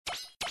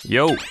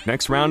Yo,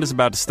 next round is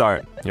about to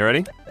start. You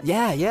ready?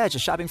 Yeah,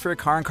 just shopping for a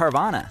car in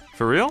Carvana.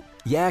 For real?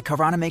 Yeah,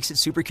 Carvana makes it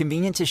super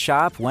convenient to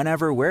shop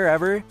whenever,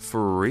 wherever.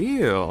 For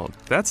real?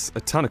 That's a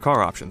ton of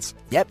car options.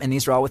 Yep, and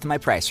these are all within my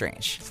price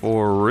range.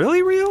 For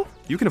really real?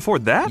 You can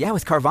afford that? Yeah,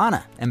 with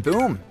Carvana. And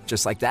boom,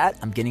 just like that,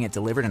 I'm getting it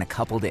delivered in a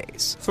couple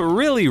days. For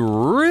really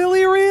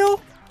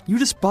real? You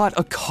just bought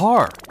a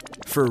car.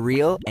 For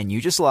real, and you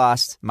just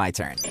lost my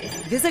turn.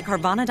 Visit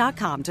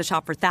Carvana.com to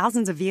shop for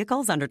thousands of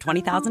vehicles under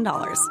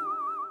 $20,000.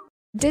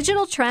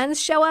 Digital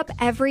trends show up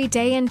every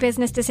day in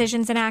business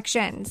decisions and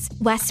actions.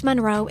 West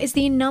Monroe is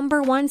the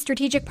 #1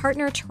 strategic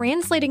partner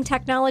translating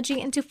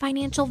technology into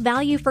financial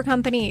value for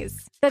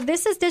companies. The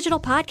This is Digital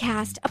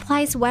podcast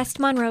applies West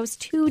Monroe's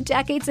 2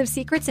 decades of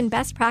secrets and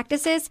best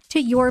practices to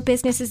your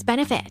business's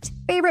benefit.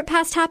 Favorite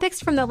past topics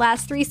from the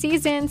last 3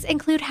 seasons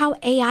include how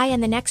AI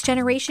and the next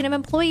generation of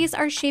employees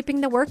are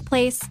shaping the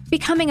workplace,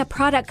 becoming a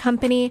product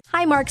company,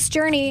 Highmark's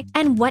journey,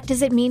 and what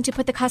does it mean to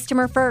put the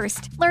customer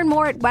first. Learn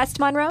more at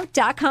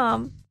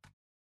westmonroe.com.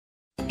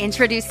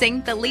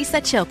 Introducing the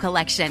Lisa Chill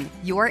Collection,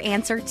 your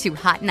answer to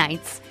hot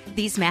nights.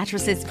 These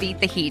mattresses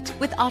beat the heat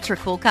with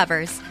ultra-cool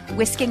covers,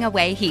 whisking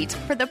away heat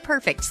for the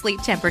perfect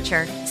sleep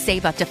temperature.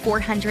 Save up to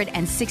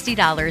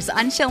 $460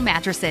 on Chill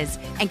mattresses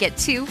and get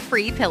 2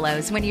 free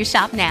pillows when you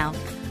shop now.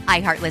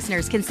 iHeart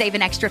listeners can save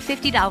an extra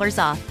 $50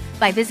 off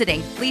by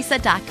visiting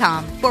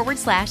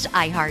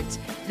lisa.com/iHeart.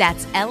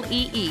 That's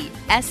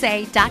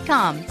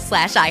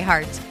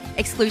LEESA.com/iHeart.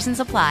 Exclusions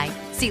apply.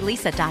 See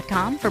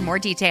lisa.com for more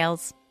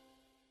details.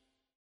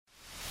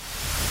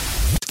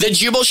 The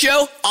Jubal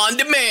Show on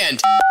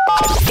demand.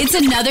 It's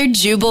another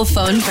Jubal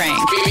phone prank.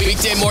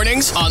 Weekday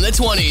mornings on the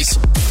 20s.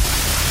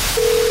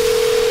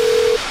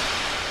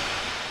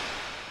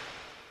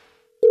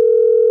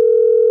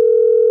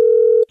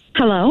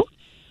 Hello?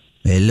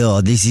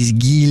 Hello, this is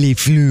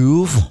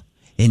Lafluuuv,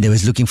 and I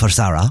was looking for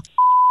Sarah.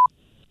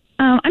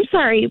 I'm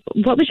sorry,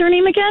 what was your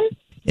name again?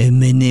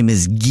 My name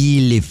is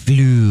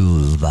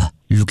Lafluuuv.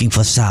 Looking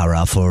for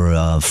Sarah for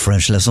a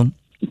French lesson?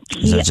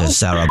 Is that just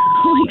Sarah?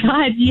 Oh my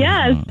God,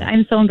 yes.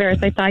 I'm so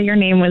embarrassed. I thought your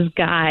name was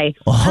Guy.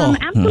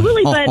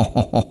 Absolutely, but...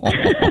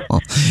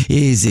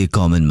 It's a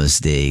common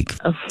mistake.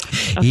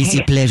 Okay. It's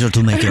a pleasure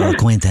to make your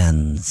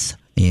acquaintance.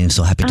 I'm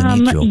so happy to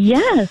meet you.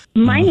 Yes,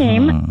 my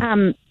name,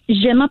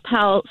 je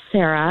m'appelle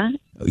Sarah.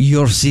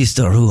 Your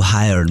sister who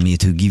hired me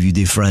to give you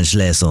the French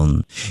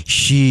lesson,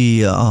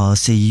 she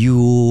say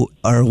you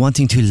are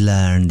wanting to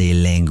learn the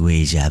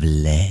language of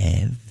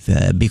love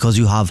because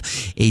you have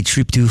a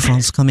trip to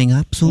France coming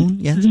up soon,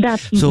 yes?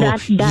 That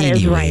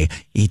is right.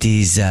 It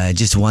is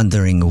just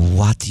wondering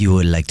what you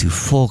would like to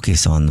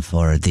focus on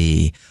for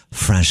the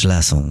French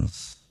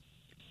lessons.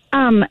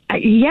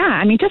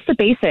 Yeah, I mean, just the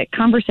basic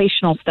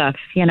conversational stuff,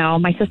 you know.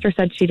 My sister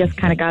said she just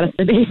kind of got us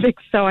the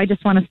basics, so I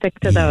just want to stick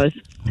to those.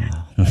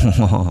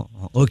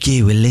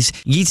 Okay, well, let's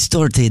get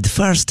started.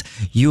 First,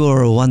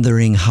 you're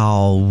wondering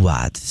how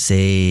what?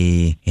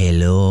 Say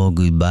hello,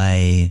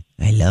 goodbye,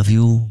 I love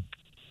you.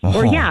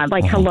 Or yeah,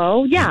 like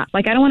hello. Yeah,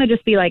 like I don't want to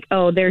just be like,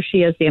 oh, there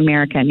she is, the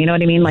American. You know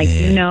what I mean? Like,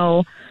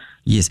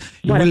 Yes.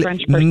 What a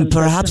French person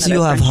perhaps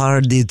you have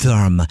heard the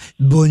term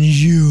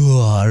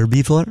bonjour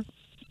before?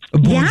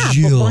 Bonjour.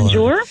 Yeah,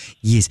 bonjour.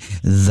 Yes,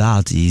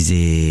 that is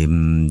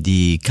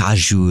the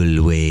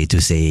casual way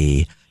to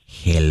say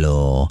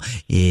hello.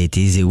 It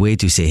is a way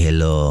to say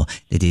hello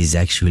that is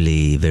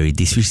actually very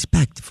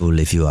disrespectful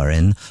if you are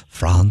in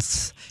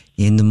France.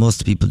 And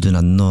most people do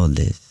not know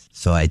this.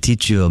 So I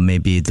teach you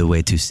maybe the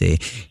way to say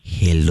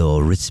hello,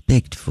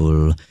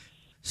 respectful.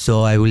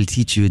 So I will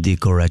teach you the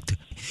correct.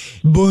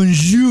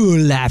 Bonjour,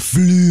 la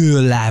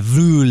fleur, la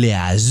vue,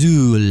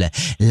 l'azul,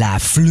 la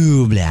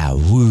fleur, la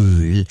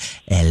wool,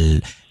 el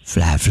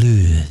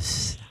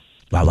flavleuse.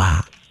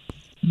 Wow.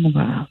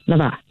 Wow.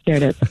 There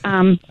it is.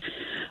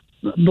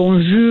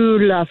 Bonjour,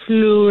 la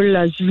fleur,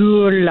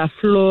 l'azul, la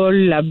fleur,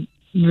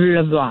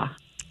 la blah.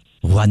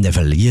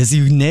 Wonderful. Yes,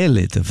 you nailed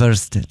it the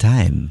first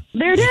time.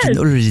 There it is. I can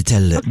already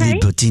tell the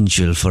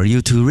potential for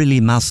you to really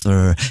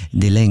master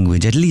the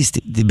language, at least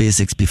the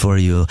basics before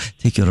you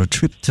take your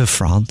trip to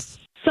France.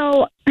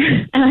 So,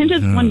 and I'm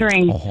just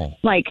wondering,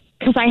 like,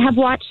 because I have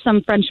watched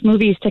some French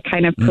movies to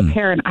kind of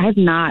prepare, and I have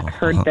not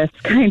heard this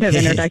kind of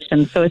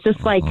introduction. So is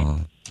this like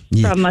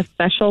from a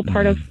special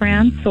part of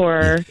France,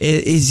 or?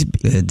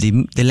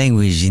 The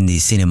language in the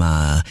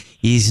cinema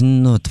is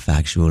not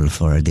factual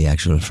for the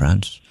actual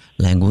French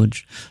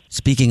language.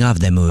 Speaking of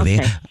the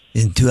movie,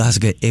 to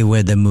ask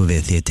where the movie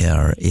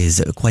theater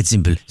is quite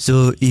simple.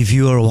 So if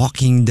you are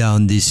walking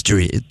down the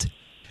street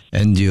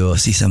and you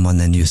see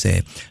someone and you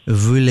say,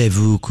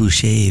 voulez-vous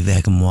coucher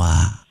avec moi?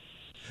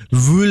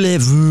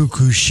 Voulez-vous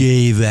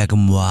coucher avec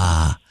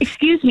moi?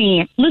 Excuse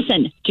me.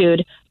 Listen,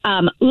 dude.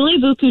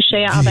 Voulez-vous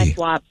coucher avec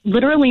moi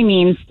literally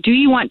means, do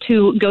you want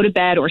to go to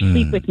bed or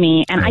sleep with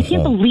me? And I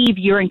can't believe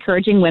you're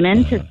encouraging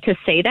women to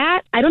say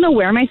that. I don't know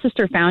where my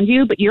sister found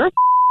you, but you're a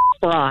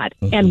fraud.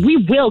 And we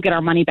will get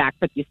our money back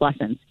for these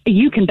lessons.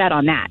 You can bet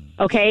on that,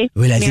 okay?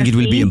 Well, I think it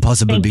will be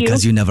impossible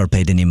because you never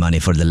paid any money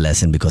for the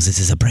lesson because this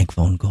is a prank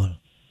phone call.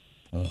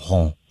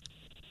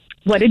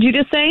 What did you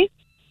just say?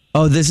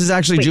 Oh, this is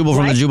actually Wait, Jubal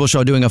from what? the Jubal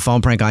Show doing a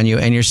phone prank on you,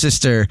 and your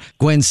sister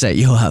Gwen set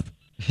you up.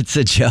 It's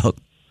a joke.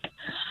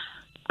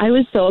 I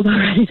was so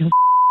ready to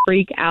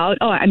freak out.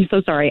 Oh, I'm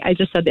so sorry. I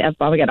just said the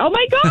F-bomb again. Oh,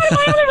 my God. Am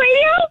I on the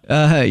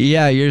radio?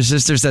 Yeah, your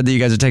sister said that you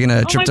guys are taking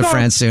a trip my to God.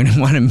 France soon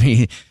and wanted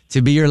me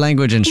to be your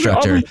language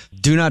instructor.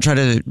 Do not try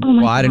to...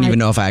 well, I don't even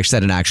know if I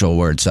said an actual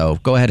word, so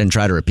go ahead and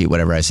try to repeat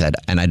whatever I said,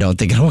 and I don't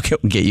think it'll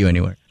get you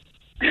anywhere.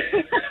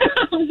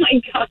 Oh,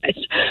 my gosh.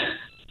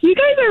 You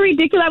guys are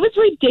ridiculous. That was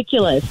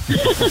ridiculous.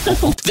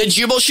 The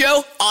Jubal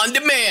Show on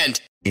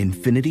demand.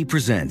 Infiniti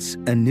presents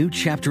a new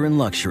chapter in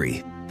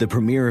luxury, the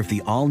premiere of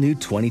the all-new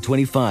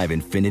 2025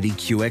 Infiniti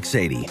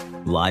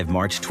QX80, live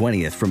March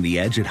 20th from the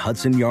Edge at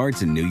Hudson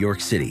Yards in New York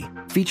City,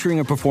 featuring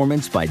a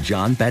performance by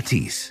John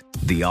Batiste.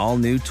 The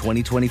all-new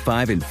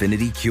 2025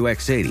 Infiniti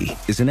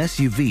QX80 is an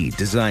SUV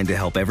designed to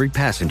help every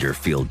passenger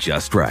feel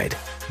just right.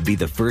 Be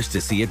the first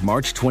to see it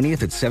March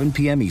 20th at 7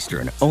 p.m.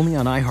 Eastern, only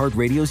on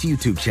iHeartRadio's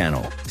YouTube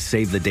channel.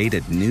 Save the date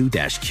at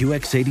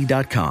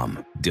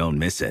new-QX80.com. Don't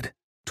miss it.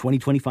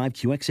 2025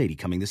 QX80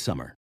 coming this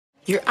summer.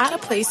 You're at a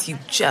place you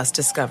just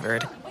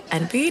discovered.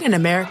 And being an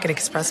American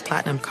Express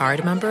Platinum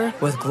card member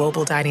with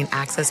Global Dining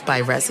Access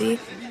by Resi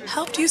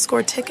helped you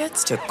score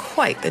tickets to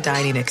quite the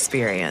dining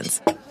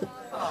experience.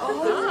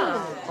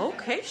 Oh,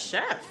 okay,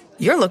 chef.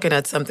 You're looking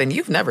at something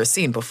you've never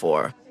seen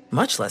before,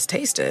 much less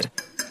tasted.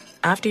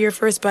 After your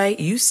first bite,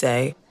 you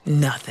say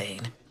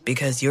nothing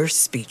because you're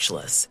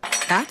speechless.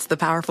 That's the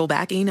powerful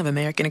backing of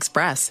American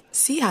Express.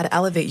 See how to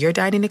elevate your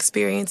dining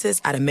experiences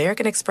at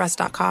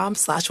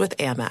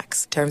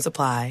americanexpress.com/with-Amex. Terms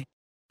apply.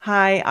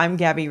 Hi, I'm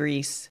Gabby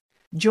Reese.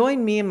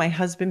 Join me and my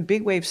husband,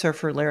 big wave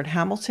surfer Laird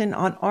Hamilton,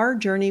 on our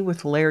journey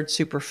with Laird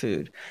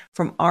Superfood.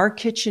 From our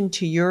kitchen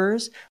to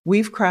yours,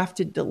 we've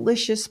crafted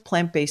delicious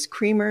plant-based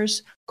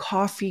creamers,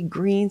 coffee,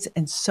 greens,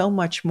 and so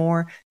much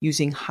more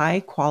using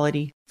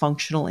high-quality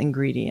functional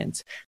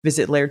ingredients.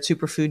 Visit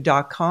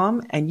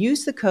lairdsuperfood.com and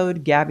use the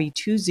code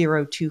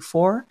GABBY2024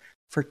 for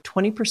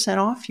 20%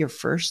 off your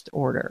first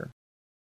order.